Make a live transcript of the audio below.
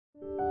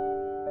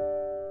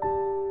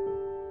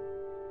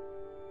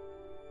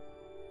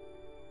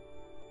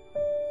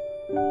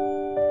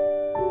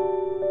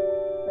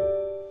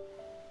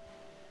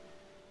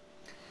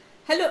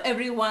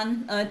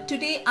everyone.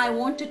 Today I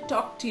want to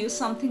talk to you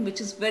something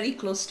which is very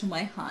close to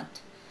my heart.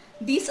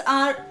 These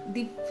are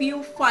the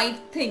few 5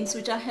 things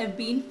which I have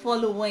been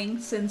following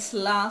since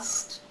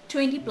last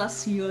 20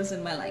 plus years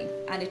in my life,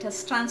 and it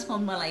has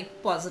transformed my life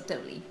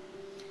positively.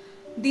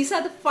 These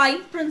are the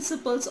 5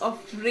 principles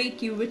of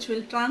Reiki which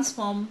will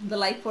transform the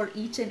life for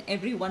each and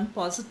everyone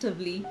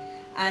positively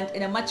and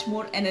in a much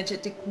more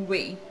energetic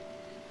way.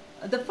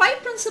 The 5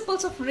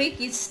 principles of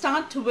Reiki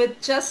start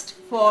with just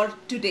for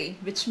today,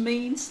 which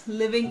means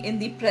living in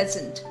the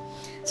present.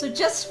 So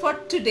just for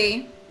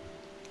today,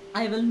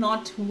 I will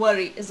not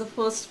worry is the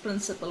first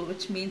principle,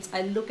 which means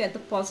I look at the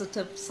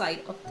positive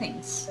side of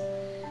things.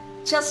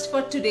 Just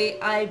for today,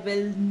 I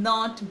will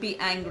not be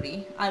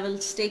angry. I will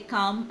stay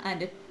calm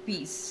and at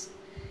peace.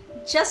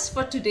 Just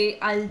for today,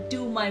 I'll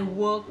do my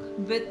work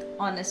with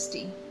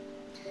honesty.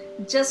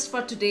 Just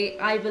for today,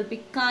 I will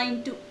be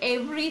kind to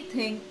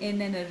everything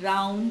in and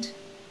around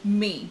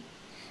me.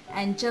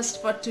 And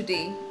just for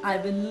today, I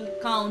will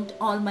count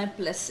all my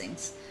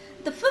blessings.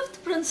 The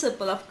 5th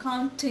principle of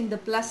counting the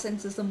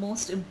blessings is the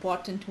most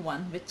important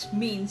one, which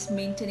means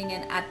maintaining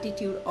an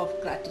attitude of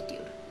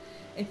gratitude.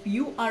 If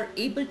you are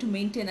able to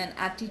maintain an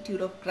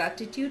attitude of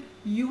gratitude,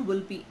 you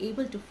will be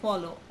able to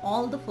follow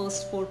all the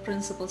first 4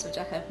 principles which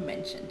I have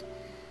mentioned.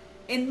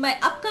 In my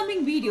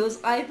upcoming videos,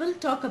 I will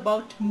talk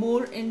about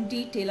more in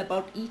detail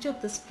about each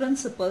of these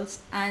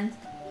principles and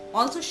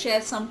also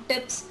share some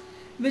tips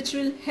which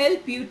will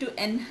help you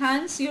to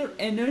enhance your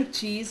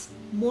energies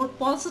more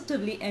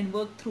positively and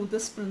work through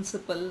this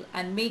principle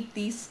and make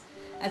these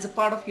as a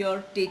part of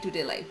your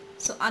day-to-day life.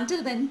 So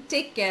until then,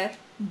 take care.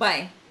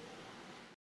 Bye.